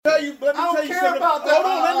let me I tell don't you care something. about that. Hold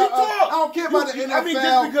on, let me talk. I don't care about the NFL. I mean,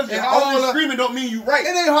 just because you're hollering and screaming don't mean you right. It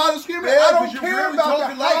ain't hard to scream. Yeah, I don't you're care really about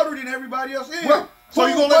talking the hype. louder than everybody else is. Well, so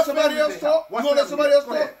you gonna let what somebody family else they have? talk? You What gonna let family somebody they else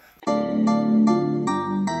have? Go talk? ahead.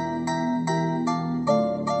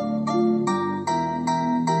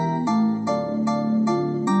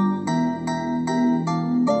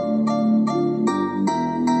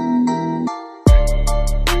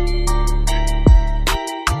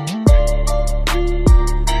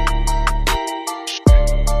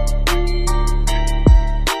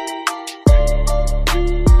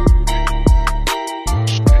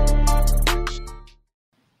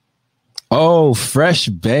 Oh, Fresh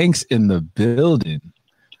Banks in the building.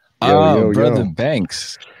 Brother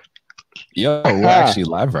Banks. Yo, we're actually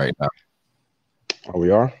live right now. Oh, we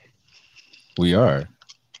are? We are.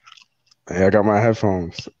 Hey, I got my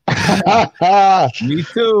headphones. Me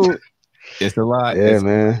too. It's a lot. Yeah,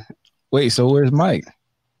 man. Wait, so where's Mike?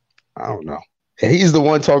 I don't know. He's the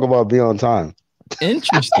one talking about being on time.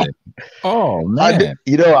 Interesting. Oh, man.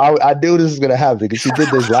 I knew this was going to happen because he did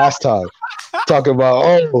this last time. Talking about,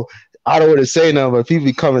 I don't want to say nothing, but people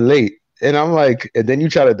be coming late. And I'm like, and then you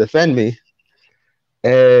try to defend me,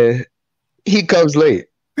 and he comes late.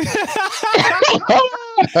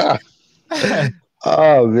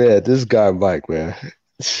 Oh, man, this guy, Mike, man.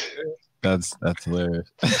 That's hilarious.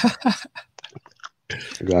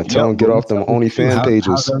 You gotta tell him get off them OnlyFans pages.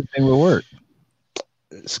 How's everything will work?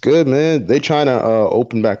 It's good, man. They trying to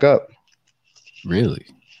open back up. Really?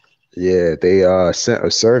 Yeah, they sent a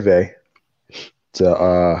survey to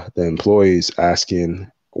the employees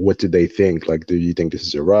asking what did they think? Like, do you think this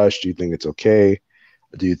is a rush? Do you think it's okay?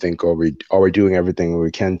 Do you think are we doing everything we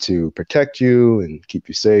can to protect you and keep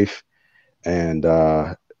you safe? And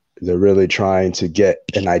they're really trying to get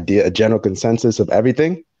a general consensus of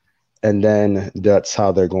everything. And then that's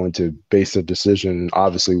how they're going to base a decision,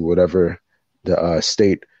 obviously, whatever the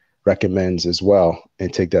state recommends as well,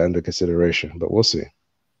 and take that under consideration. But we'll see.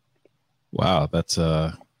 Wow, that's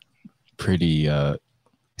a pretty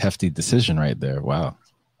hefty decision right there. Wow.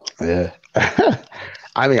 Yeah.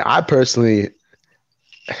 I mean, I personally,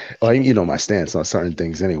 well, you know my stance on certain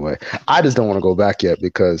things anyway. I just don't want to go back yet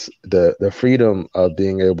because the freedom of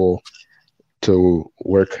being able to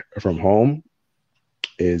work from home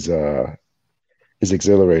is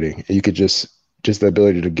exhilarating. You could just the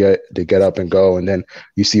ability to get up and go, and then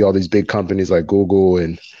you see all these big companies like Google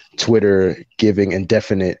and Twitter giving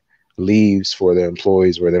indefinite leaves for their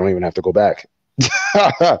employees where they don't even have to go back.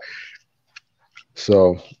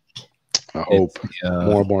 So I hope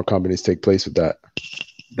more and more companies take place with that.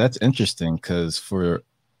 That's interesting because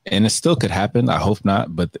and it still could happen. I hope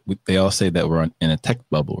not, but they all say that we're in a tech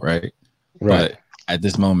bubble, right? Right. But at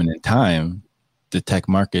this moment in time, the tech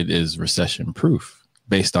market is recession proof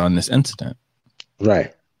based on this incident.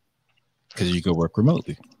 Right. Because you could work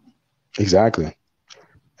remotely. Exactly.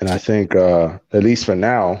 And I think at least for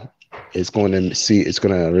now, it's going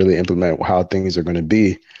to really implement how things are going to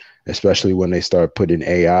be, especially when they start putting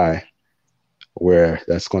AI, where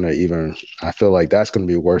that's going to I feel like that's going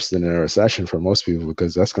to be worse than a recession for most people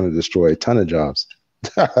because that's going to destroy a ton of jobs.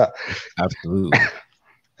 Absolutely.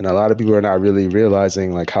 And a lot of people are not really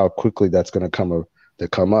realizing like how quickly that's going to come up.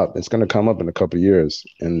 It's going to come up in a couple of years.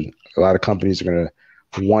 And a lot of companies are going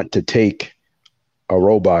to want to take a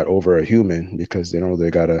robot over a human because they know they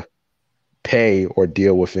got to pay or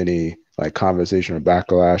deal with any like conversation or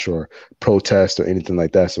backlash or protest or anything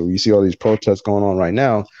like that. So you see all these protests going on right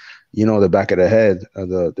now, the back of the head of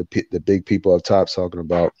the big people up top talking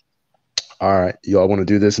about, all right, y'all want to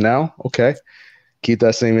do this now? Okay. Keep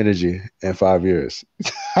that same energy in 5 years.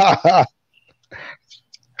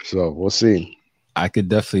 So we'll see. I could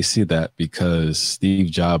definitely see that because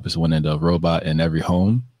Steve Jobs wanted a robot in every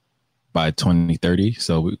home by 2030.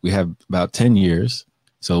 So we have about 10 years.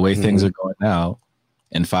 So the way things are going now,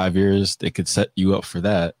 in 5 years, they could set you up for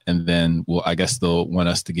that. And then, I guess they'll want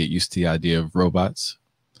us to get used to the idea of robots.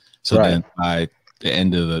 So then by the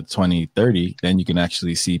end of the 2030, then you can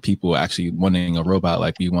actually see people actually wanting a robot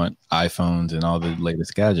like we want iPhones and all the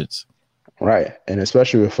latest gadgets. Right. And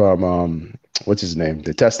especially with, what's his name?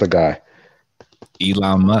 The Tesla guy.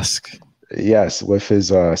 Elon Musk. Yes. With his,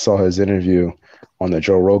 saw his interview on the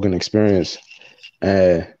Joe Rogan Experience.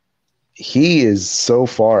 And he is so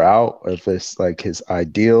far out of his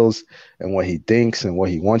ideals and what he thinks and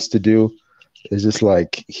what he wants to do. It's just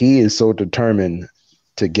like he is so determined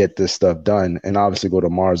to get this stuff done and obviously go to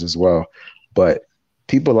Mars as well. But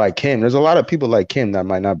people like him, there's a lot of people like him that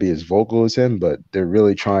might not be as vocal as him, but they're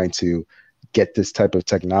really trying to get this type of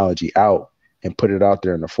technology out and put it out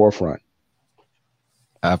there in the forefront.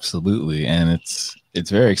 Absolutely. And it's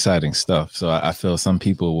very exciting stuff. So I feel some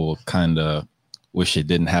people will kind of wish it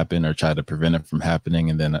didn't happen or try to prevent it from happening.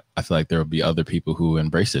 And then I feel like there will be other people who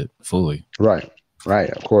embrace it fully. Right.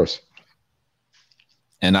 Of course.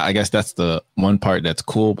 And I guess that's the one part that's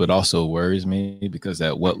cool, but also worries me, because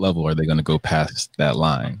at what level are they going to go past that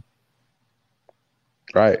line?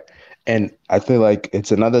 Right. And I feel like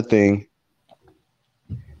it's another thing.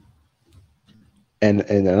 And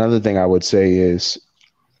another thing I would say is,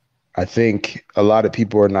 I think a lot of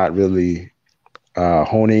people are not really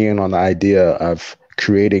honing in on the idea of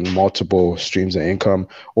creating multiple streams of income,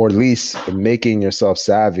 or at least making yourself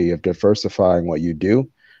savvy of diversifying what you do,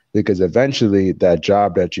 because eventually that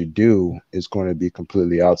job that you do is going to be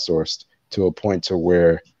completely outsourced to a point to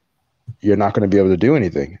where you're not going to be able to do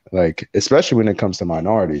anything. Like, especially when it comes to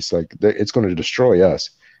minorities, like it's going to destroy us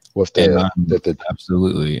with the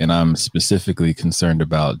absolutely. And I'm specifically concerned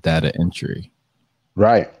about data entry.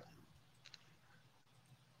 Right.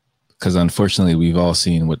 Because unfortunately, we've all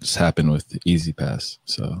seen what's happened with Easy Pass.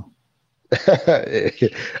 So,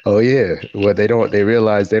 oh yeah. Well, they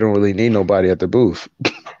realize they don't really need nobody at the booth.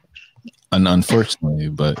 And unfortunately,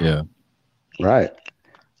 but yeah. Right.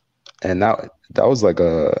 And that was like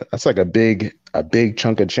a big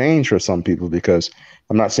chunk of change for some people, because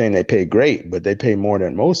I'm not saying they pay great, but they pay more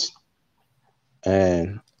than most.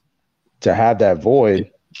 And to have that void,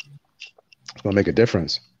 it's gonna make a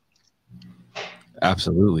difference.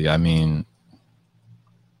 Absolutely. I mean,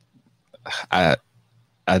 I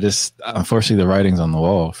just, unfortunately, the writing's on the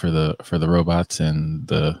wall for the robots and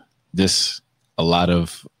just a lot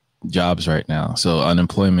of jobs right now. So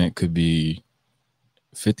unemployment could be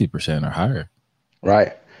 50% or higher.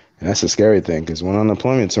 Right. And that's a scary thing, because when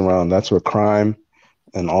unemployment's around, that's where crime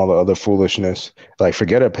and all the other foolishness, like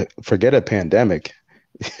forget a pandemic.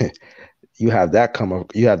 you have that come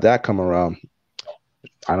around.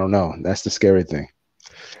 I don't know. That's the scary thing.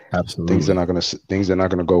 Absolutely. Things are not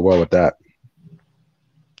gonna go well with that.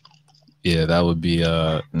 Yeah, that would be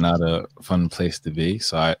not a fun place to be.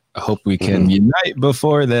 So I hope we can unite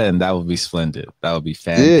before then. That would be splendid. That would be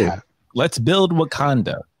fantastic. Yeah. Let's build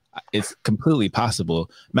Wakanda. It's completely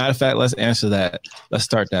possible. Matter of fact, let's answer that. Let's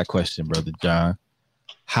start that question, Brother John.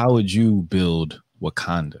 How would you build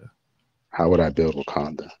Wakanda? How would I build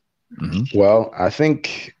Wakanda? Well, I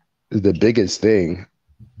think the biggest thing,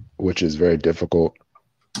 which is very difficult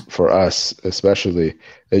for us especially,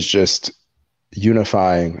 is just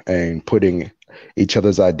unifying and putting each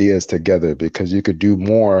other's ideas together, because you could do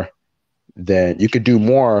more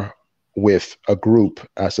with a group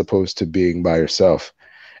as opposed to being by yourself.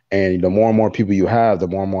 And the more and more people you have, the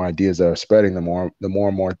more and more ideas that are spreading, the more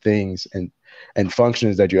and more things and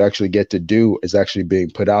functions that you actually get to do is actually being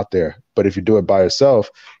put out there. But if you do it by yourself,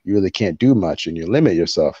 you really can't do much and you limit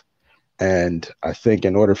yourself. And I think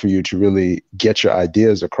in order for you to really get your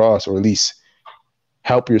ideas across, or at least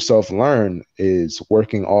help yourself learn, is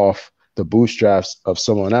working off the bootstraps of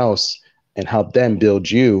someone else and help them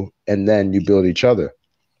build you, and then you build each other.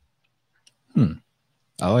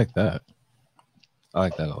 I like that. I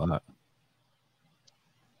like that a lot.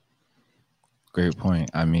 Great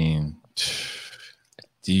point. I mean,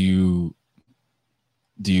 do you,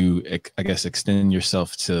 I guess, extend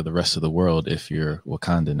yourself to the rest of the world if you're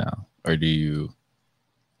Wakanda now? Or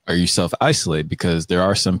are you self-isolate? Because there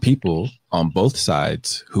are some people on both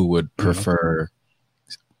sides who would prefer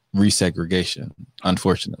resegregation,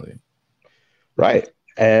 unfortunately. Right.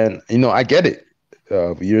 And, I get it.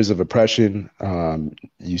 Years of oppression,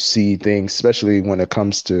 you see things, especially when it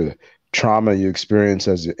comes to trauma you experience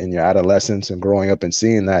as in your adolescence and growing up and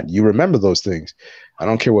seeing that, you remember those things. I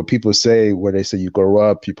don't care what people say, where they say you grow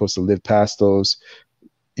up, you're supposed to live past those.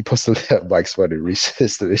 You're supposed to live, Mike's funny,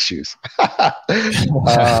 resist the issues.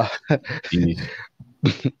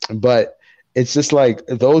 But it's just like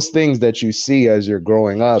those things that you see as you're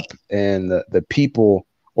growing up, and the people,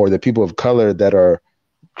 or the people of color that are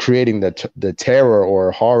creating the terror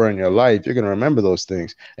or horror in your life, you're going to remember those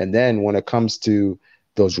things. And then when it comes to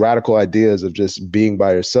those radical ideas of just being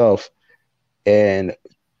by yourself and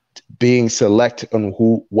being select on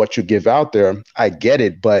what you give out there, I get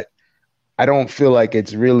it, but I don't feel like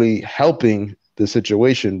it's really helping the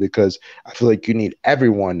situation, because I feel like you need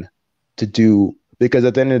everyone to do, because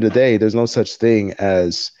at the end of the day, there's no such thing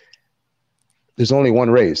as, there's only one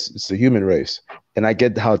race. It's the human race. And I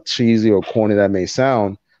get how cheesy or corny that may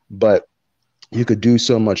sound, but you could do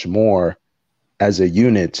so much more as a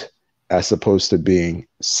unit as opposed to being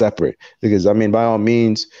separate. Because I mean, by all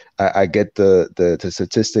means, I get the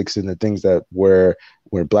statistics and the things that where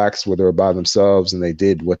where blacks were there by themselves and they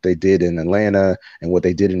did what they did in Atlanta and what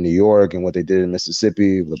they did in New York and what they did in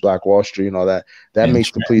Mississippi, the Black Wall Street and all that. That And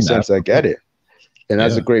makes complete sense. I get it. And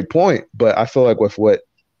that's a great point. But I feel like with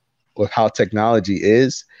how technology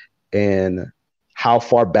is and how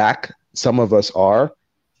far back some of us are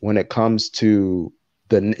when it comes to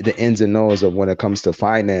the ins and outs of when it comes to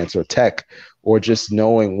finance or tech or just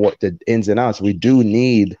knowing what the ins and outs, we do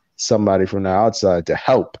need somebody from the outside to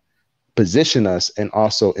help position us and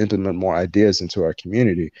also implement more ideas into our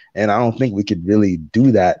community. And I don't think we could really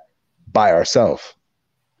do that by ourselves.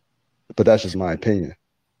 But that's just my opinion.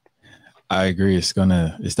 I agree. It's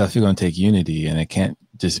definitely gonna take unity, and it can't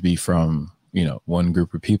just be from one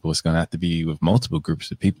group of people. It's gonna have to be with multiple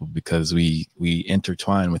groups of people because we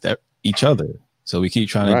intertwine with each other. So we keep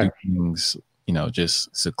trying to do things,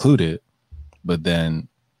 just secluded, but then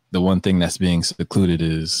the one thing that's being secluded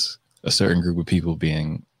is a certain group of people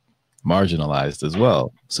being marginalized as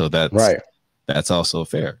well. So that's also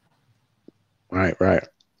fair. Right.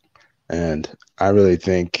 And I really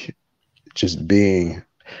think just being,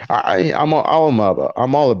 I'm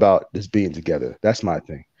all about just being together. That's my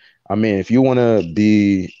thing. I mean, if you want to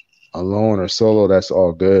be alone or solo, that's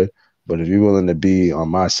all good. But if you're willing to be on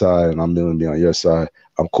my side and I'm willing to be on your side,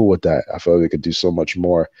 I'm cool with that. I feel like we could do so much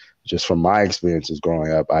more. Just from my experiences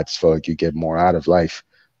growing up, I just feel like you get more out of life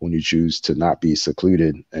when you choose to not be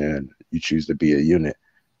secluded and you choose to be a unit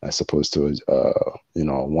as opposed to a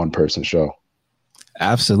one person show.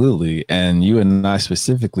 Absolutely. And you and I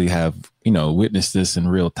specifically have, witnessed this in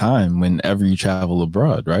real time whenever you travel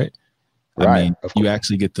abroad, right? I mean, you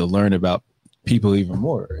actually get to learn about people even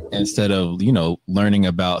more instead of, learning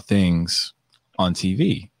about things on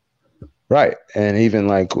TV. Right. And even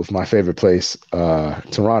like with my favorite place,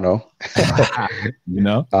 Toronto,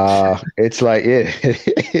 it's like,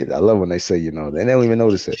 I love when they say, they don't even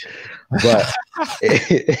notice it, but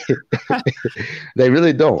they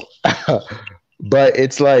really don't. But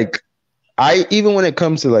it's like, even when it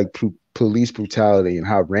comes to like police brutality and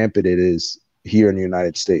how rampant it is here in the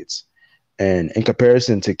United States and in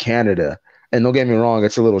comparison to Canada, and don't get me wrong,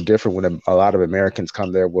 it's a little different when a lot of Americans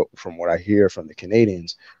come there from what I hear from the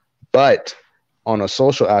Canadians. But on a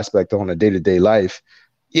social aspect, on a day-to-day life,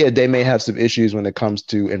 they may have some issues when it comes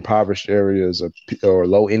to impoverished areas or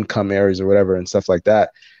low-income areas or whatever and stuff like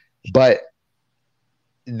that. But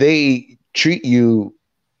they treat you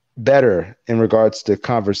better in regards to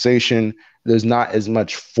conversation. There's not as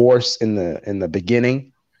much force in the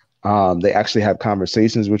beginning. They actually have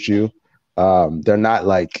conversations with you. They're not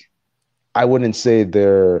like, I wouldn't say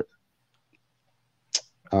they're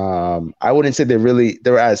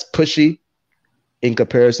as pushy in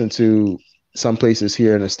comparison to some places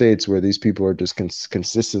here in the States where these people are just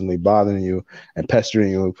consistently bothering you and pestering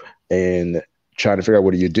you and trying to figure out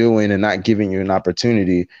what are you doing and not giving you an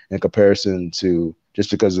opportunity in comparison to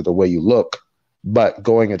just because of the way you look. But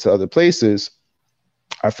going into other places,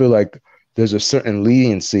 I feel like there's a certain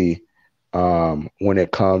leniency when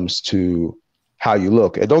it comes to how you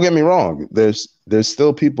look. And don't get me wrong, there's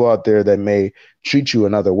still people out there that may treat you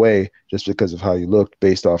another way just because of how you look,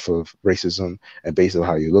 based off of racism and based on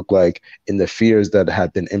how you look like, in the fears that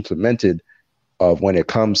have been implemented of when it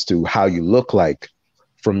comes to how you look like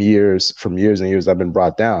from years and years I've been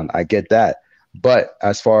brought down. I get that. But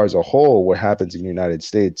as far as a whole, what happens in the United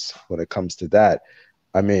States when it comes to that,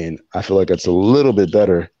 I mean, I feel like it's a little bit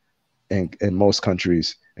better in most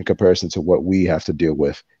countries in comparison to what we have to deal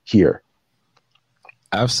with here.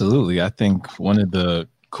 Absolutely. I think one of the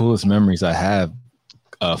coolest memories I have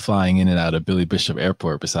flying in and out of Billy Bishop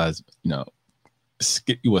Airport, besides,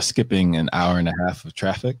 skipping an hour and a half of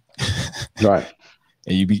traffic. Right.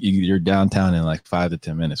 And you're downtown in like 5 to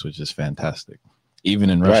 10 minutes, which is fantastic, even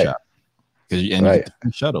in rush hour. You get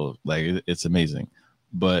the shuttle, like it's amazing.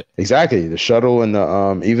 But exactly, the shuttle and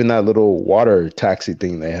the even that little water taxi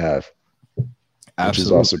thing they have, which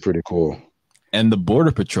is also pretty cool. And the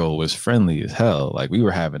Border Patrol was friendly as hell. Like we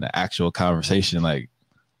were having an actual conversation, like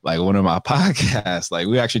one of my podcasts. Like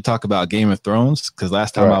we actually talk about Game of Thrones because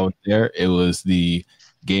last time I was there, it was the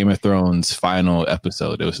Game of Thrones final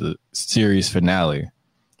episode. It was the series finale,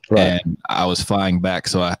 and I was flying back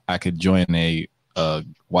so I could join a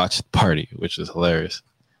watch party, which is hilarious.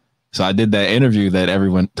 So I did that interview that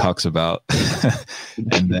everyone talks about,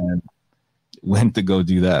 and then went to go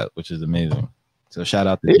do that, which is amazing. So shout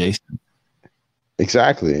out to Jason.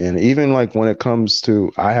 Exactly. And even like when it comes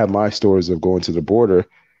to, I have my stories of going to the border,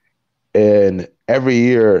 and every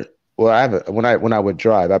year, well, when I would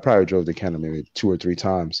drive, I probably drove to Canada maybe 2 or 3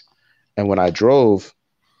 times. And when I drove,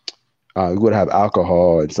 we would have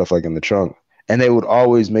alcohol and stuff like in the trunk. and they would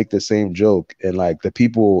always make the same joke. And like the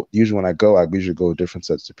people, usually when I usually go with different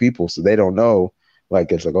sets of people, so they don't know.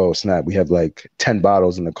 Like it's like, oh snap, we have like 10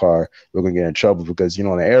 bottles in the car. We're gonna get in trouble because in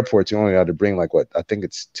the airports you only have to bring like what I think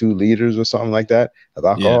it's 2 liters or something like that of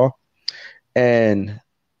alcohol. Yeah. And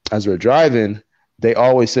as we're driving, they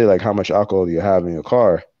always say like, how much alcohol do you have in your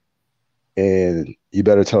car? And you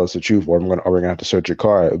better tell us the truth, or we're gonna have to search your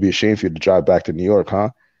car. It would be a shame for you to drive back to New York,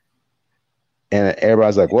 huh? And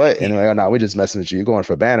everybody's like, what? And they're like, oh, no, we're just messing with you. You're going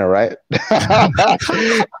for Banner, right?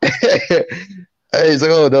 He's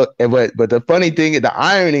like, oh, no. But the funny thing, the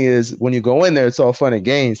irony is when you go in there, it's all fun and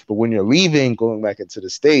games. But when you're leaving, going back into the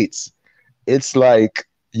States, it's like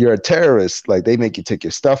you're a terrorist. Like they make you take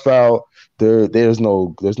your stuff out. There's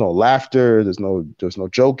no laughter. There's no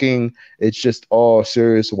joking. It's just all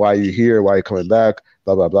serious. Why you're here? Why you're coming back?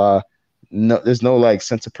 Blah blah blah. No, there's no like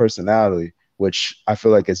sense of personality, which I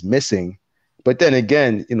feel like is missing. But then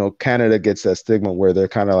again, Canada gets that stigma where they're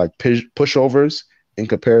kind of like pushovers in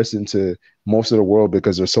comparison to most of the world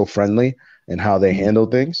because they're so friendly and how they handle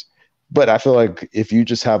things. But I feel like if you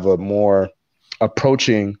just have a more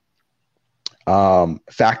approaching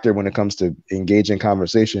factor when it comes to engaging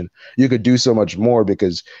conversation, you could do so much more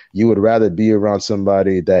because you would rather be around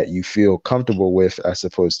somebody that you feel comfortable with as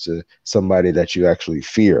opposed to somebody that you actually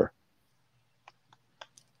fear.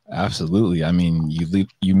 Absolutely. I mean,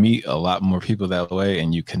 you meet a lot more people that way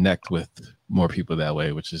and you connect with more people that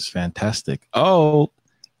way, which is fantastic. Oh,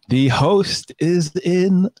 the host is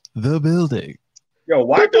in the building. Yo,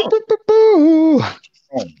 why don't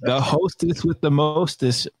the hostess with the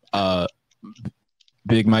mostest?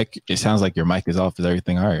 Big Mike, it sounds like your mic is off. Is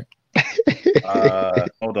everything all right?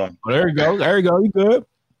 Hold on. Oh, there you go. You good?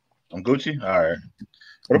 I'm Gucci. All right.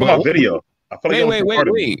 What about my video? I feel like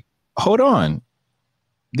wait. Hold on.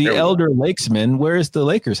 The elder Lakesman, where is the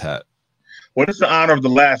Lakers hat? Well, it's the honor of the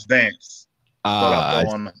last dance.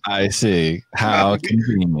 I see. How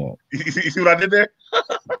convenient. You see what I did there?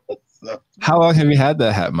 How long have you had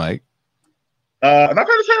that hat, Mike? And I've had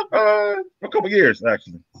this hat for a couple years,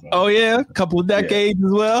 actually. So, oh, yeah? A couple of decades as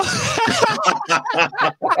well?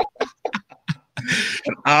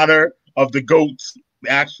 In honor of the GOAT, the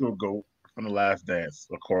actual GOAT from the last dance,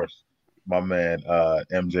 of course. My man,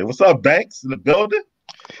 MJ. What's up, Banks, in the building?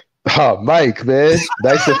 Oh, Mike, man,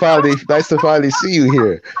 nice to finally see you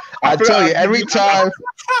here. I tell you, every time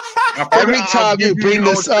you bring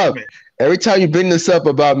this up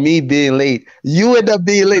about me being late, you end up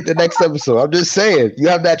being late the next episode. I'm just saying, you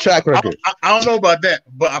have that track record. I don't know about that,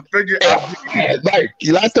 but I figured Mike,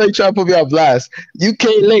 last time you tried to put me on blast, you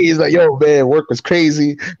came late. He's like, yo, man, work was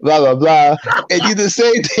crazy, blah, blah, blah. And you the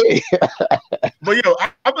same thing. But yo,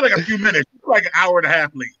 I've been like a few minutes, like an hour and a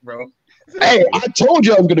half late, bro. Hey, I told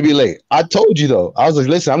you I was going to be late. I told you, though. I was like,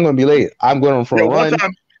 listen, I'm going to be late. I'm going for a run. One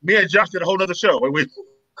time, me and Josh did a whole other show. Wait.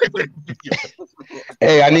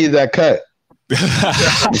 Hey, I need that cut.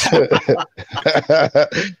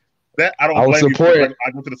 That I don't blame you. Like,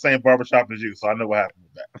 I go to the same barbershop as you, so I know what happened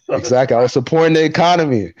with that. Exactly. I was supporting the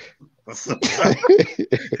economy. you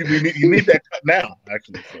need that cut now,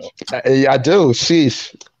 actually. So. I do.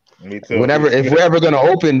 Sheesh. Me too. If we're ever going to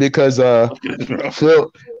open, because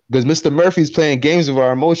because Mr. Murphy's playing games with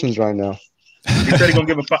our emotions right now. He said he's gonna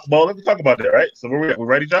give a well. Let's talk about that, right? So we're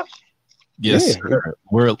ready, Josh? Yes, yeah.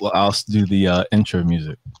 I'll do the intro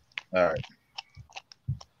music. All right.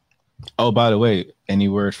 Oh, by the way, any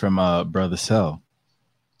word from Brother Cell?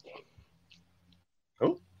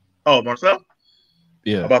 Who? Oh, Marcel?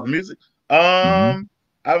 Yeah. About the music? I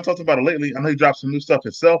haven't talked about it lately. I know he dropped some new stuff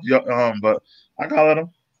himself, but I call it him.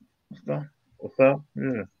 What's up?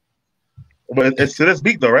 Yeah. But it's to this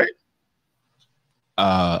beat though, right?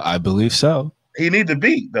 I believe so. He needs a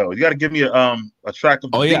beat though. You got to give me a track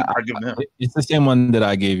of the beat. I give him. It's the same one that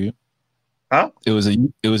I gave you. Huh? It was a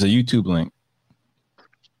YouTube link.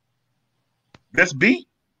 This beat?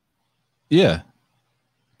 Yeah.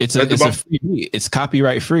 It's a free beat. It's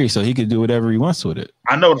copyright free, so he can do whatever he wants with it.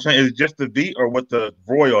 I know what I'm saying. Is it just the beat or with the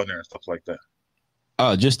Roy on there and stuff like that?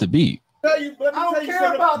 Just the beat. I don't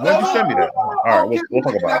care about that. Why don't you send me that? All right, we'll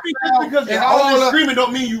talk about it. Because all the screaming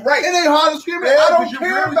don't mean you right. It ain't hard to scream. I don't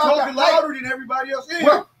care about that. Louder than everybody else is.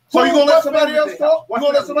 Well, so you gonna let somebody else talk? You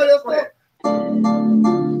gonna let somebody else talk?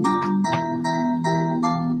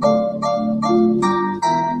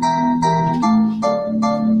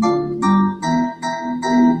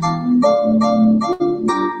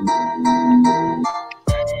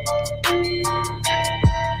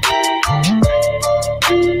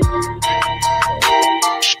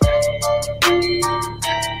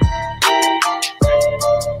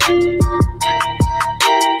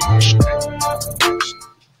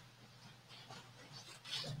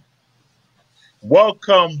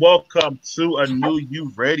 welcome to a new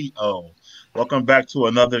U Radio. Welcome back to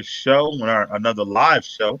another show, another live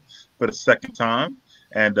show for the second time.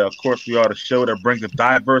 And of course, we are the show that brings a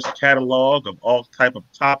diverse catalog of all type of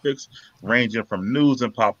topics, ranging from news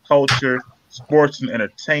and pop culture, sports and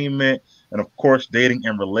entertainment, and of course, dating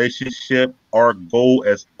and relationship. Our goal,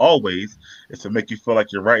 as always, is to make you feel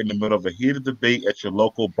like you're right in the middle of a heated debate at your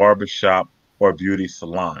local barbershop or beauty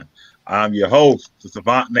salon. I'm your host, the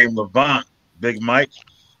savant named Levant, Big Mike.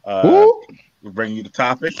 We're bringing you the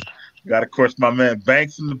topics. We got, of course, my man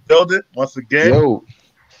Banks in the building once again. Yo.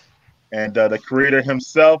 And the creator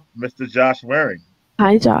himself, Mr. Josh Waring.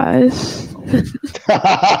 Hi, Josh.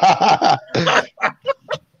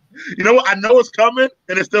 You know what? I know it's coming,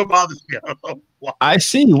 and it still bothers me. I don't know why. I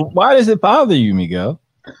see. Why does it bother you, Miguel?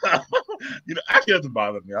 Actually, it doesn't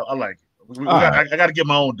bother me. I like it. I got to get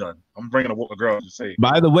my own done. I'm bringing a girl to say.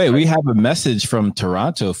 By the way, we have a message from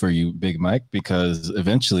Toronto for you, Big Mike, because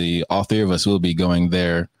eventually all three of us will be going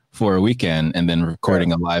there for a weekend and then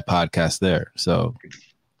recording a live podcast there. So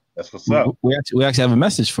that's what's up. We actually have a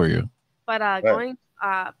message for you. But going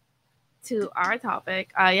to our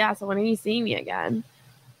topic, so when are you seeing me again?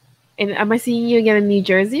 And am I seeing you again in New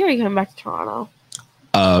Jersey, or are you coming back to Toronto?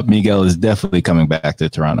 Miguel is definitely coming back to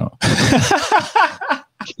Toronto.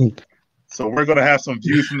 So we're going to have some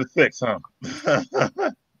views from the six, huh?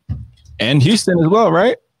 And Houston as well,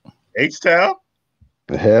 right? H-Town?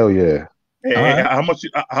 Hell yeah. Hey, how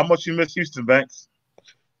much you miss Houston, Banks?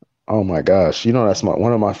 Oh my gosh. You know, that's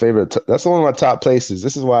one of my favorite. That's one of my top places.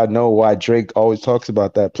 This is why I know why Drake always talks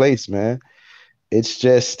about that place, man. It's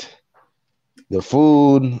just the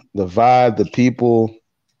food, the vibe, the people,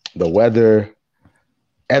 the weather,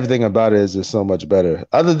 everything about it is just so much better.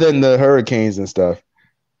 Other than the hurricanes and stuff,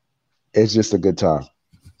 it's just a good time.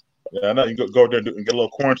 Yeah, I know. You go there and get a little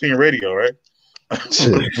quarantine radio, right?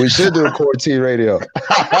 We should do a quarantine radio.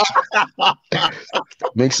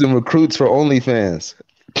 Make some recruits for OnlyFans.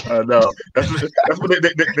 No, that's what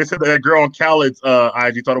they said. That girl on Khaled's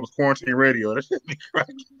IG thought it was quarantine radio. That shit me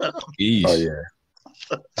cracking up. Oh yeah.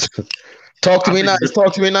 Talk to me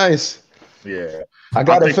nice. Yeah, I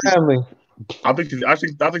got a family. I think she did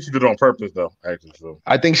it on purpose, though. Actually, so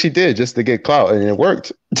I think she did just to get clout, and it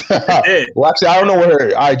worked. It did. Well, actually, I don't know what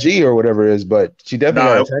her IG or whatever is, but she definitely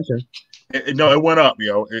got attention. It went up,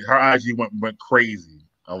 yo. Her IG went crazy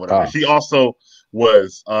or whatever. She also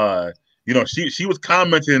was, she was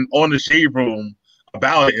commenting on the Shade Room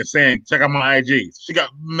about it and saying, "Check out my IG." She got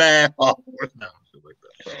mad followers now. Like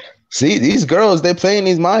that, so. See, these girls, they're playing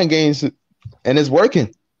these mind games, and it's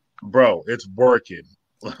working. Bro, it's working.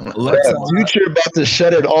 Future about to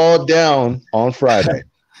shut it all down on Friday.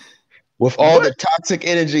 With all the toxic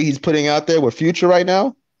energy he's putting out there with Future right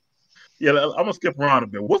now. Yeah, I'm gonna skip around a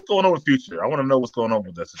bit. What's going on with Future? I want to know what's going on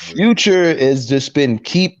with this. Future is just been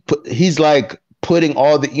he's like putting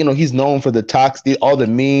all the, he's known for the toxic, all the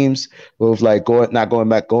memes of like going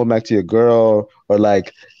back to your girl, or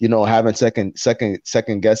like, having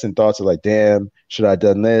second guessing thoughts of like, damn, should I have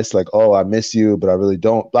done this? Like, oh, I miss you, but I really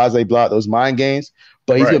don't. Blase blah, those mind games.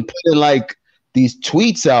 But he's been putting like these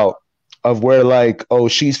tweets out of where like, oh,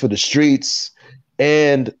 she's for the streets,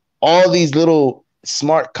 and all these little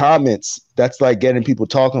smart comments that's like getting people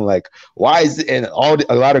talking like, why is it? And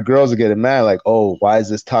a lot of girls are getting mad like, oh, why is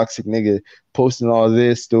this toxic nigga posting all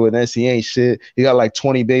this, doing this? He ain't shit. He got like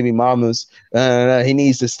 20 baby mamas. He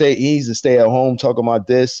needs to stay at home talking about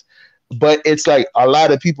this. But it's like a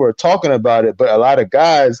lot of people are talking about it, but a lot of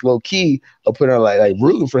guys low key are putting on like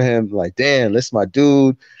rooting for him. Like, damn, this my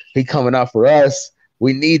dude. He coming out for us.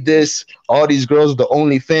 We need this. All these girls are the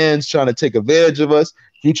only fans trying to take advantage of us.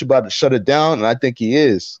 Future about to shut it down, and I think he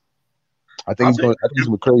is. I think he's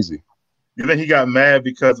going crazy. You think he got mad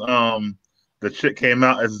because the chick came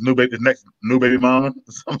out as his next new baby mama?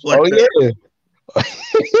 Something like that. Yeah.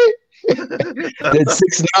 The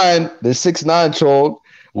 6ix9ine trolled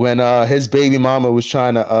when his baby mama was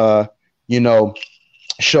trying to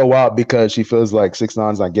show out because she feels like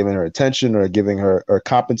 6ix9ine's not giving her attention or giving her or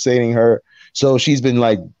compensating her. So she's been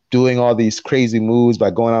like doing all these crazy moves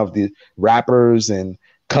by going out with the rappers and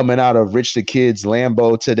coming out of Rich the Kid's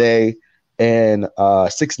Lambo today. And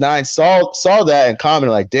 6ix9ine saw that and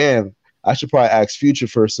commented like, damn, I should probably ask Future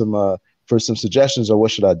for some suggestions or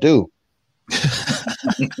what should I do?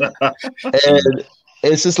 And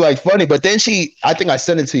it's just like funny. But then I think I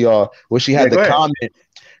sent it to y'all where she had the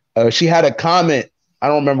comment. She had a comment. I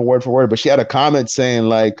don't remember word for word, but she had a comment saying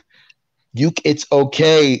like, it's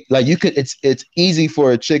okay. Like it's easy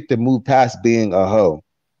for a chick to move past being a hoe.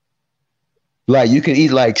 Like you can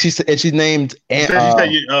eat like she named. I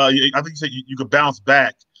think you said you could bounce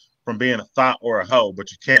back from being a thought or a hoe, but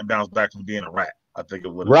you can't bounce back from being a rat. I think it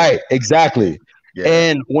would. Right, exactly. Yeah.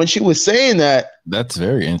 And when she was saying that, that's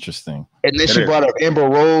very interesting. And then she brought up Amber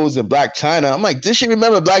Rose and Black China. I'm like, did she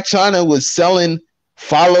remember Black China was selling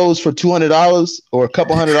follows for $200 or a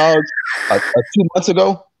couple $100 2 months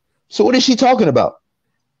ago? So what is she talking about?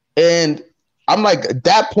 And I'm like,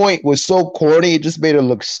 that point was so corny. It just made her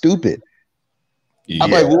look stupid. Yeah.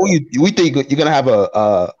 I'm like, well, we think you're gonna have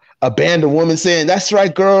a band of women saying, "That's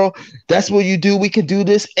right, girl. That's what you do. We can do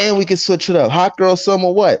this, and we can switch it up. Hot girl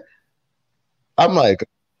summer, what?" I'm like,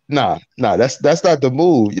 nah, that's not the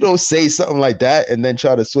move. You don't say something like that and then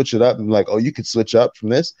try to switch it up and like, oh, you can switch up from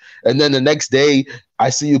this. And then the next day, I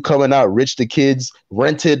see you coming out rich to kids,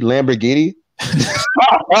 rented Lamborghini.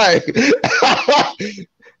 Like,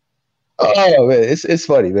 oh man, it's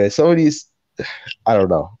funny, man. Some of these, I don't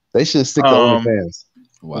know. They should stick to OnlyFans.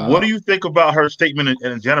 Wow. What do you think about her statement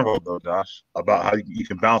in general, though, Josh, about how you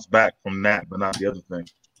can bounce back from that, but not the other thing?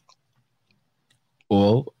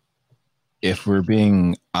 Well, if we're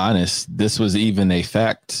being honest, this was even a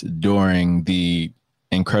fact during the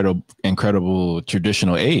incredible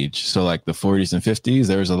traditional age. So like the 40s and 50s,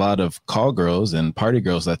 there was a lot of call girls and party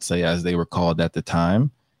girls, let's say, as they were called at the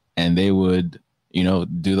time. And they would,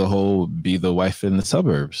 do the whole be the wife in the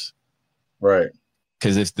suburbs. Right.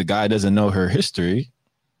 Because if the guy doesn't know her history,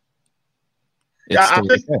 I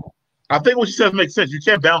think what she says makes sense. You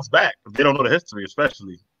can't bounce back if they don't know the history,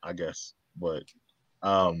 especially, I guess. But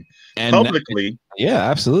and publicly, yeah,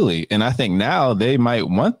 absolutely. And I think now they might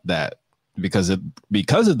want that because of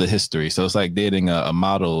the history. So it's like dating a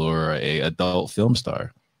model or a adult film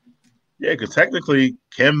star. Yeah, because technically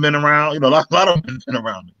Kim been around. A lot of them been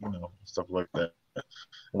around. Stuff like that.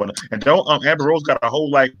 And don't Amber Rose got a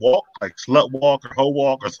whole walk, like slut walk or hoe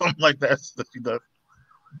walk or something like that she does.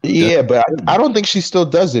 Yeah, but I don't think she still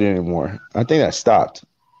does it anymore. I think that stopped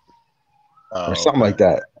or something like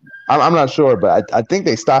that. I'm not sure, but I think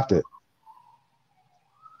they stopped it.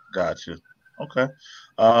 Gotcha. Okay.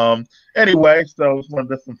 Anyway, so it's one of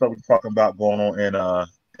the stuff we're talking about going on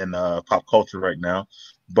in pop culture right now,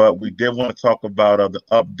 but we did want to talk about the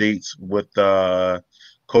updates with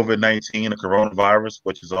COVID-19, the coronavirus,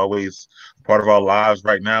 which is always part of our lives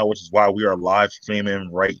right now, which is why we are live streaming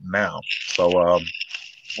right now. So,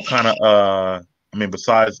 what kind of,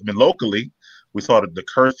 locally, we saw that the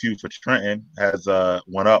curfew for Trenton has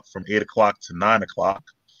went up from 8 o'clock to 9 o'clock,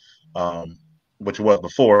 which it was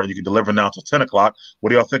before, and you can deliver now till 10 o'clock.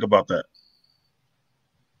 What do y'all think about that?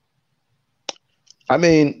 I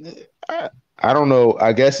mean, I don't know.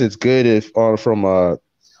 I guess it's good if from a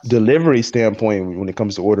delivery standpoint when it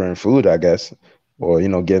comes to ordering food, I guess, or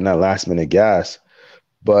getting that last minute gas,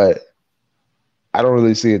 but I don't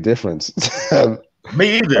really see a difference.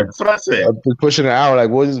 Me either. That's what I said. I've been pushing an hour.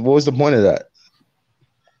 Like, what was the point of that?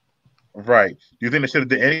 Right. Do you think they should have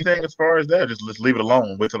done anything as far as that? Just let's leave it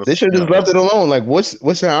alone. Wait till they should have just left it alone. Like,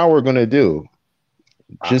 what's an hour gonna do?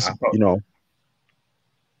 Just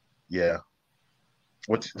Yeah.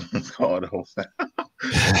 What's called the whole thing?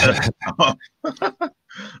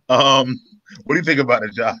 What do you think about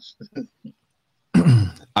it, Josh?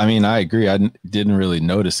 I mean, I agree. I didn't really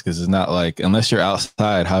notice because it's not like, unless you're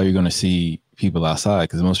outside, how are you going to see people outside?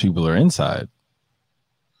 Because most people are inside.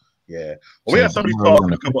 Yeah. Well, we had somebody talk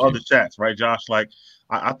in a couple other chats, right, Josh? Like,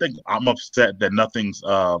 I think I'm upset that nothing's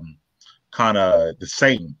kind of the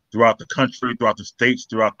same throughout the country, throughout the states,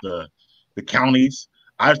 throughout the counties.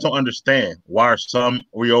 I just don't understand why are some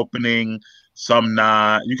reopening, some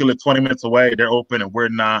not. You can live 20 minutes away, they're open, and we're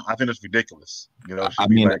not. I think it's ridiculous. I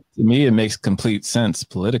mean, to me, it makes complete sense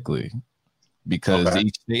politically because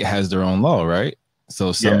each state has their own law, right?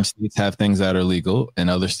 So some states have things that are legal and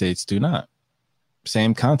other states do not.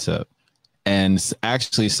 Same concept. And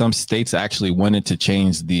actually, some states actually wanted to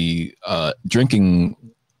change the drinking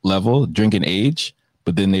age,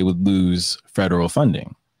 but then they would lose federal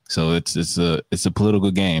funding. So it's a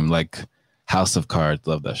political game, like House of Cards.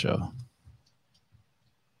 Love that show.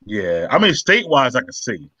 Yeah, I mean, state-wise, I can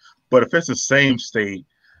see, but if it's the same state,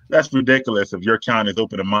 that's ridiculous. If your county is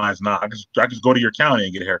open and mine's not, I can just go to your county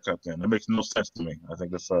and get a haircut. Then that makes no sense to me. I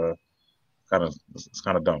think that's kind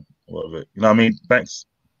of dumb a little bit. You know what I mean? Thanks.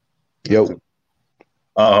 Yo.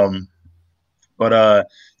 But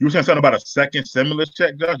you were saying something about a second stimulus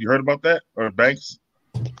check, Josh. You heard about that, or Banks?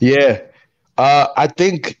 Yeah, I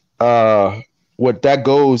think. What that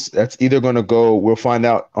goes, that's either going to go, we'll find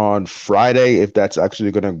out on Friday if that's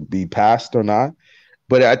actually going to be passed or not.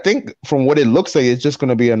 But I think from what it looks like, it's just going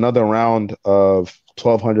to be another round of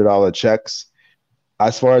 $1,200 checks.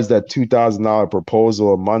 As far as that $2,000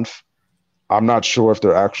 proposal a month, I'm not sure if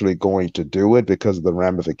they're actually going to do it because of the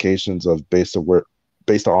ramifications of based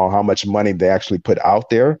on how much money they actually put out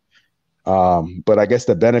there. But I guess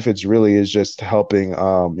the benefits really is just helping,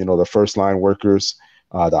 the first line workers,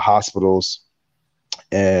 the hospitals,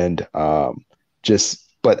 and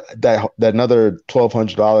but that another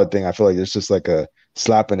 $1,200 thing, I feel like it's just like a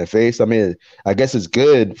slap in the face. I mean, I guess it's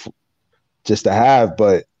good just to have,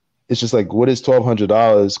 but it's just like, what is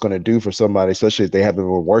 $1,200 going to do for somebody, especially if they haven't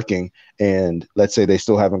been working, and let's say they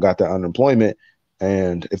still haven't got their unemployment,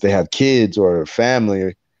 and if they have kids or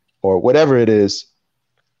family or whatever it is,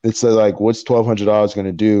 it's like, what's $1,200 going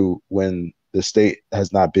to do when the state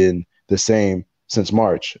has not been the same since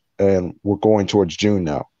March, and we're going towards June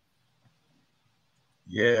now?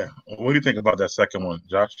 Yeah. What do you think about that second one,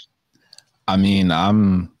 Josh? I mean,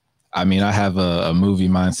 I have a movie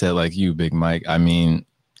mindset like you, Big Mike. I mean,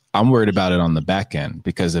 I'm worried about it on the back end,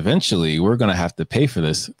 because eventually we're going to have to pay for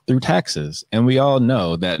this through taxes. And we all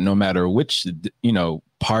know that no matter which,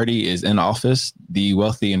 party is in office, the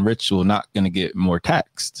wealthy and rich will not going to get more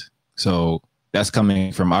taxed. So that's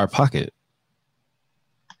coming from our pocket.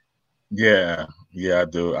 Yeah, I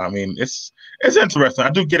do. I mean, it's interesting. I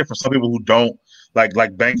do get it for some people who don't,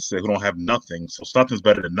 like Banks said, who don't have nothing. So something's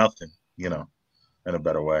better than nothing, in a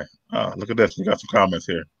better way. Look at this. We got some comments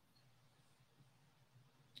here.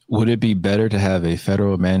 Would it be better to have a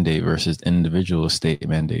federal mandate versus individual state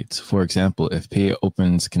mandates? For example, if PA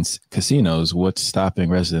opens casinos, what's stopping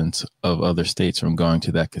residents of other states from going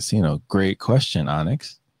to that casino? Great question,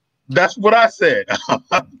 Onyx. That's what I said.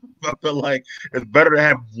 I feel like it's better to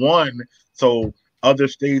have one so other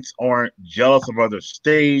states aren't jealous of other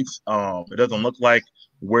states. It doesn't look like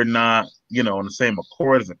we're not, in the same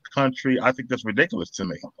accord as a country. I think that's ridiculous to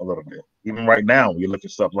me a little bit. Even right now, we look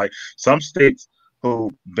at stuff like some states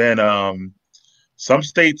who've been, some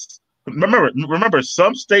states, remember,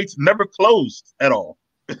 some states never closed at all.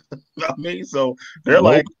 I mean, so they're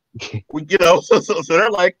like, so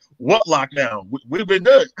they're like, what lockdown? We've been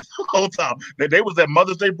good the whole time. They was at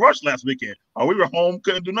Mother's Day brunch last weekend. We were home,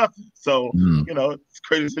 couldn't do nothing. So, it's a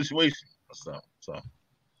crazy situation. So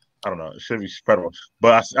I don't know. It should be federal.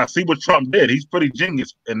 But I see what Trump did. He's pretty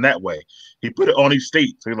genius in that way. He put it on each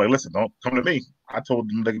state. So he's like, listen, don't come to me. I told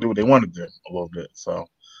them they could do what they wanted to do a little bit. So,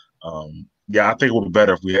 I think it would be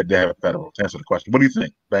better if we had to have a federal to answer the question. What do you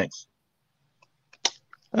think, Banks?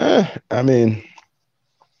 I mean,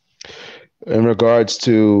 in regards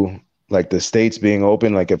to like the states being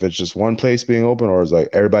open, like if it's just one place being open, or is like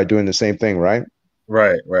everybody doing the same thing, right?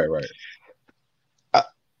 Right.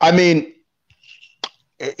 I mean,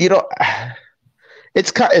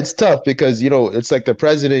 it's tough because, it's like the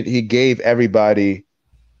president, he gave everybody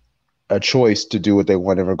a choice to do what they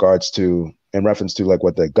want in reference to like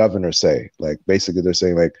what the governors say. Like basically they're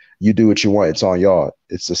saying like, you do what you want. It's on y'all.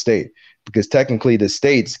 It's the state, because technically the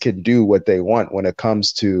states can do what they want when it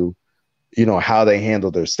comes to, how they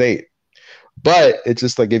handle their state. But it's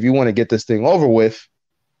just like, if you want to get this thing over with,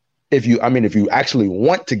 if you actually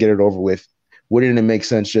want to get it over with, wouldn't it make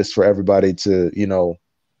sense just for everybody to,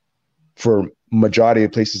 for majority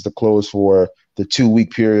of places to close for the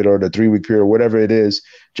 2-week period or the 3-week period, whatever it is,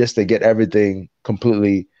 just to get everything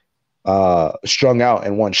completely strung out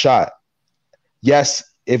in one shot? Yes,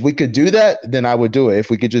 if we could do that, then I would do it. If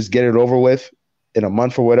we could just get it over with in a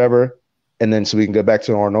month or whatever, and then so we can get back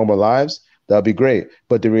to our normal lives, that'd be great.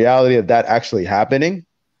 But the reality of that actually happening,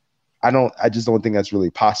 I just don't think that's really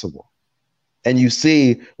possible. And you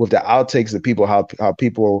see with the outtakes of people, how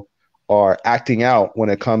people are acting out when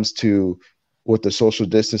it comes to with the social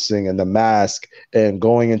distancing and the mask and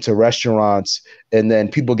going into restaurants, and then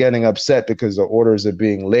people getting upset because the orders are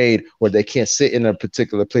being laid, or they can't sit in a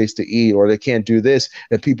particular place to eat, or they can't do this,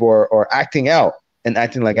 and people are acting out and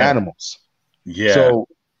acting like animals. Yeah. So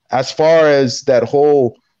as far as that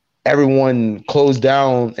whole everyone close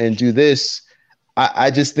down and do this,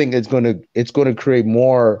 I just think it's going to create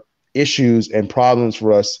more issues and problems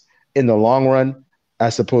for us in the long run,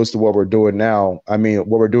 as opposed to what we're doing now. I mean,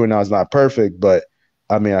 what we're doing now is not perfect, but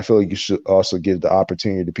I mean, I feel like you should also give the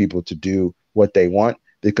opportunity to people to do what they want,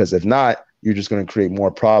 because if not, you're just going to create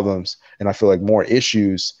more problems. And I feel like more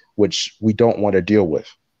issues, which we don't want to deal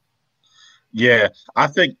with. Yeah, I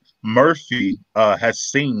think Murphy has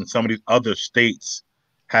seen some of these other states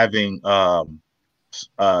having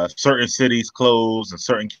certain cities closed and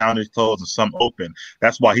certain counties closed and some open.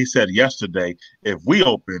 That's why he said yesterday, if we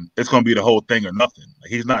open, it's going to be the whole thing or nothing. Like,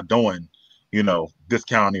 he's not doing, this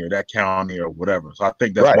county or that county or whatever. So I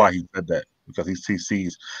think that's why he said that, because he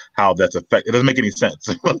sees how that's affected. It doesn't make any sense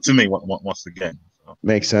to me once again. So.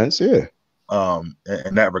 Makes sense, yeah.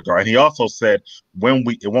 in that regard. And he also said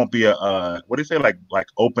it won't be a what do you say, like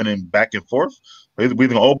opening back and forth. We either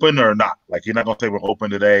gonna open or not. Like you're not gonna say we're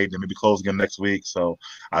open today, then maybe close again next week. So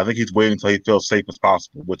I think he's waiting until he feels safe as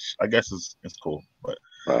possible, which I guess is cool. But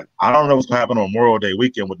I don't know what's gonna happen on Memorial Day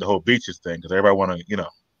weekend with the whole beaches thing because everybody want to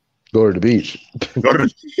go to the beach. Go to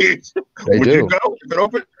the beach. Would you go if it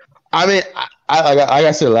open? I mean, like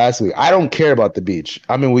I said last week, I don't care about the beach.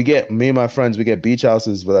 I mean, me and my friends, we get beach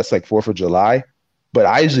houses, but that's like 4th of July. But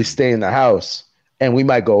I usually stay in the house, and we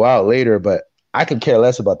might go out later, but I could care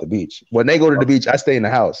less about the beach. When they go to the beach, I stay in the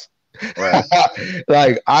house. Right.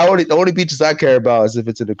 Like the only beaches I care about is if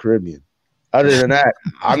it's in the Caribbean. Other than that,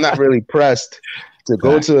 I'm not really pressed to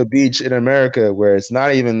go to a beach in America where it's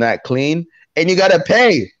not even that clean, and you gotta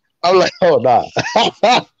pay. I'm like, oh nah.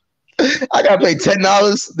 I gotta pay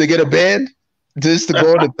 $10 to get a band just to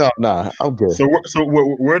go to. No, nah, I'm good. So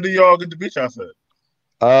where do y'all get the beach house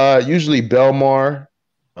at? Usually Belmar.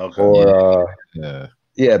 Okay. Or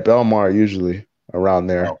Belmar usually around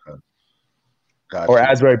there. Okay. Gotcha. Or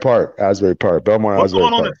Asbury Park. Belmar. What's Asbury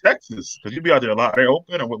going on Park. in Texas? Because you be out there a lot. Are they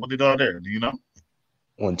open or what they doing there? Do you know?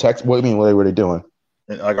 When Texas, what do you mean? What are they doing?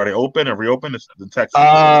 Like, are they open or reopened in Texas?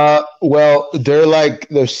 Well,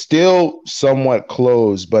 they're still somewhat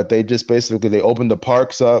closed, but they just basically opened the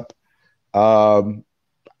parks up.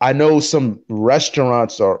 I know some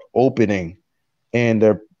restaurants are opening,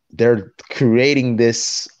 and they're creating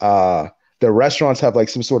this. The restaurants have like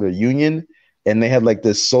some sort of union, and they have like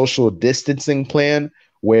this social distancing plan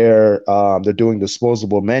where they're doing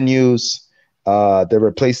disposable menus. They're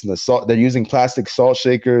replacing the salt. They're using plastic salt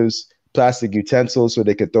shakers, plastic utensils so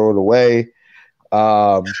they could throw it away.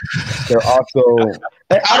 They're also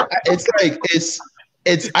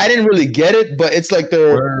it's I didn't really get it, but it's like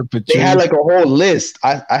they had like a whole list.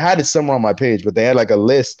 I had it somewhere on my page, but they had like a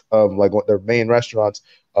list of like what their main restaurants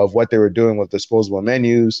of what they were doing with disposable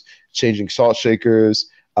menus, changing salt shakers,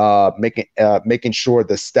 making sure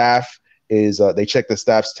the staff is they check the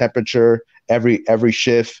staff's temperature every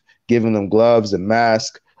shift, giving them gloves and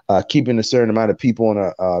masks. Keeping a certain amount of people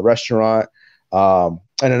in a restaurant. And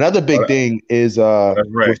another big thing is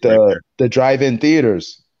with the drive-in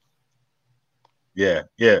theaters. Yeah.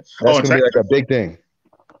 That's going to be like a big thing.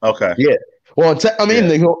 Okay. Yeah. Well, in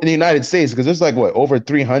the United States, because there's like, over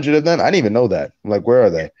 300 of them? I didn't even know that. I'm like, where are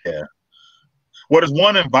they? Yeah. Well, there's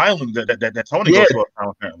one in Violent that Tony goes to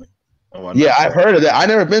apparently. I've heard of that. I've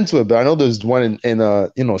never been to it, but I know there's one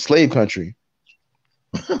in slave country.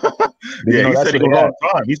 He said it all the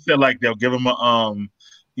time. He said like they'll give him a I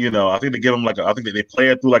think they give him I think they play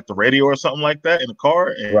it through like the radio or something like that in the car,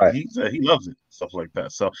 and he said he loves it, stuff like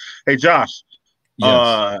that. So hey Josh,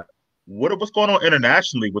 what's going on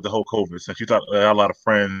internationally with the whole COVID? Since you thought had a lot of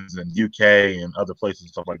friends in UK and other places and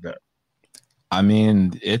stuff like that. I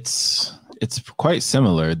mean, it's quite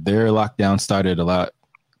similar. Their lockdown started a lot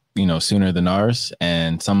sooner than ours,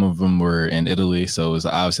 and some of them were in Italy, so it was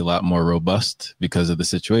obviously a lot more robust because of the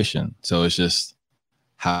situation. So it's just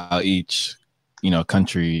how each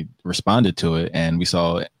country responded to it, and we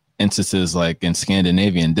saw instances like in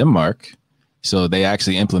Scandinavia and Denmark. So they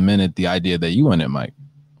actually implemented the idea that you wanted, Mike.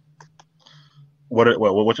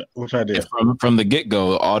 Which idea? From the get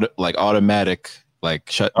go, automatic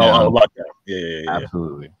shutdown. Oh, lockdown. Yeah.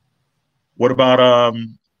 Absolutely. What about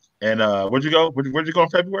And where'd you go? Where'd you go in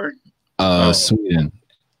February? Sweden.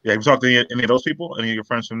 Yeah, you talked to any of those people? Any of your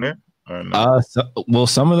friends from there? Or no?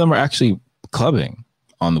 Some of them are actually clubbing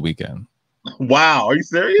on the weekend. Wow, are you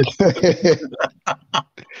serious? That's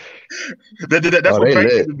what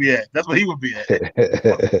Craig would be at. That's what he would be at.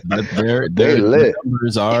 Their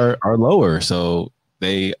numbers are lower, so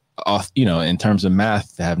they in terms of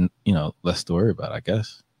math, they have less to worry about, I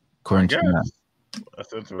guess. According to math.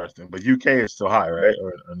 That's interesting. But UK is still high, right?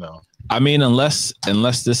 Or no? I mean, unless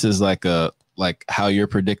this is like how you're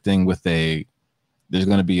predicting there's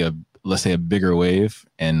going to be let's say a bigger wave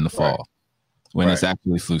in the fall when it's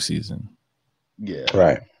actually flu season. Yeah.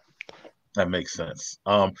 Right. That makes sense.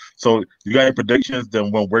 So you got any predictions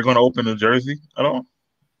then when we're going to open New Jersey at all?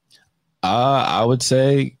 I would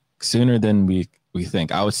say sooner than we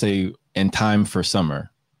think. I would say in time for summer.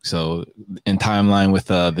 So in timeline with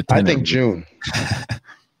the I think June.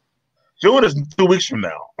 June is 2 weeks from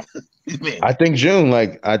now. I think June.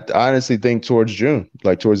 I honestly think towards June,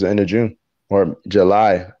 towards the end of June or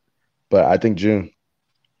July, but I think June.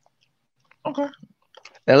 Okay.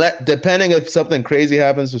 And depending if something crazy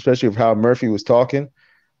happens, especially with how Murphy was talking,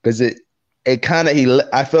 because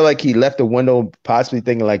I feel like he left the window possibly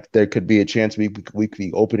thinking like there could be a chance we could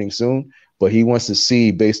be opening soon. But he wants to see,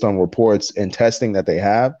 based on reports and testing that they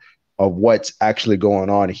have, of what's actually going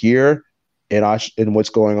on here and what's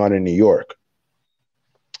going on in New York.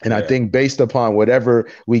 And I think based upon whatever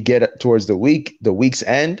we get towards the week's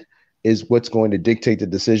end is what's going to dictate the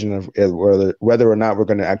decision of whether or not we're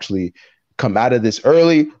going to actually come out of this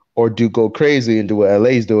early or go crazy and do what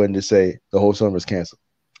LA's doing to say the whole summer's canceled.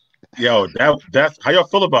 Yo, that's how y'all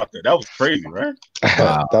feel about that? That was crazy, right?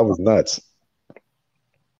 Wow. That was nuts.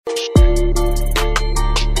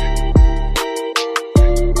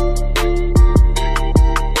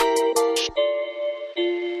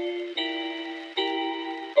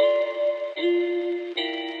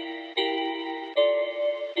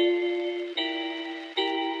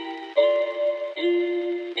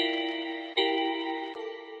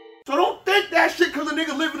 So don't think that shit because a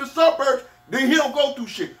nigga live in the suburbs, then he don't go through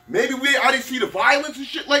shit. Maybe I didn't see the violence and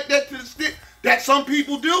shit like that to the extent that some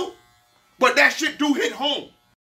people do, but that shit do hit home.